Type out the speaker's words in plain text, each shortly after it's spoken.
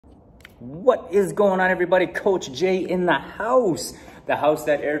What is going on, everybody? Coach Jay in the house that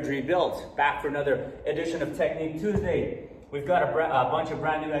Airdrie built, back for another edition of Technique Tuesday. We've got a bunch of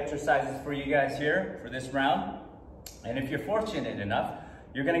brand new exercises for you guys here for this round. And if you're fortunate enough,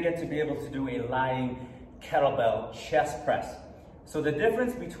 you're gonna get to be able to do a lying kettlebell chest press. So the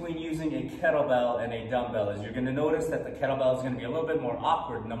difference between using a kettlebell and a dumbbell is you're gonna notice that the kettlebell is gonna be a little bit more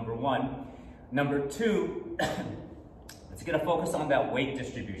awkward, number one. Number two, it's gonna focus on that weight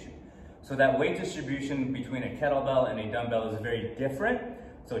distribution. So that weight distribution between a kettlebell and a dumbbell is very different.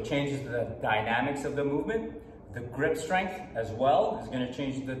 So it changes the dynamics of the movement. The grip strength as well is going to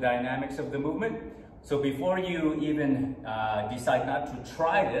change the dynamics of the movement. So before you even decide not to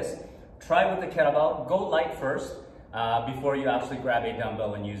try this, try with the kettlebell. Go light first before you actually grab a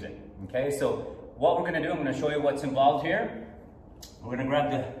dumbbell and use it. Okay, so what we're going to do, I'm going to show you what's involved here. We're going to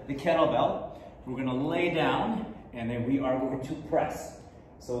grab the kettlebell. We're going to lay down and then we are going to press.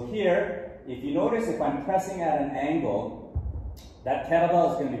 So here, if you notice, if I'm pressing at an angle, that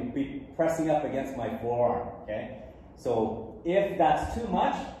kettlebell is going to be pressing up against my forearm, okay? So if that's too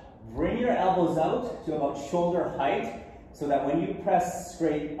much, bring your elbows out to about shoulder height so that when you press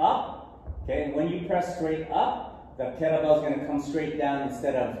straight up, okay, when you press straight up, the kettlebell is going to come straight down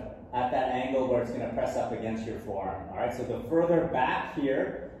instead of at that angle where it's going to press up against your forearm, all right? So the further back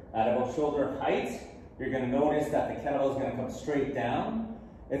here, at about shoulder height, you're going to notice that the kettlebell is going to come straight down.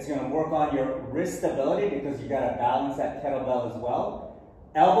 It's going to work on your wrist stability because you got to balance that kettlebell as well.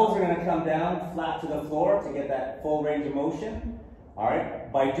 Elbows are going to come down flat to the floor to get that full range of motion. All right.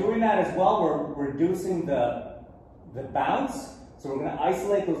 By doing that as well, we're reducing the bounce. So we're going to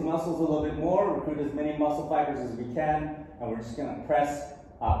isolate those muscles a little bit more, recruit as many muscle fibers as we can, and we're just going to press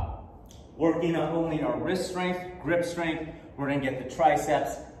up. Working not only our wrist strength, grip strength, we're going to get the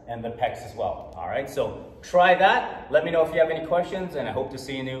triceps and the pecs as well. All right, so try that. Let me know if you have any questions, and I hope to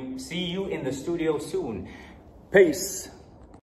see you in the studio soon. Peace.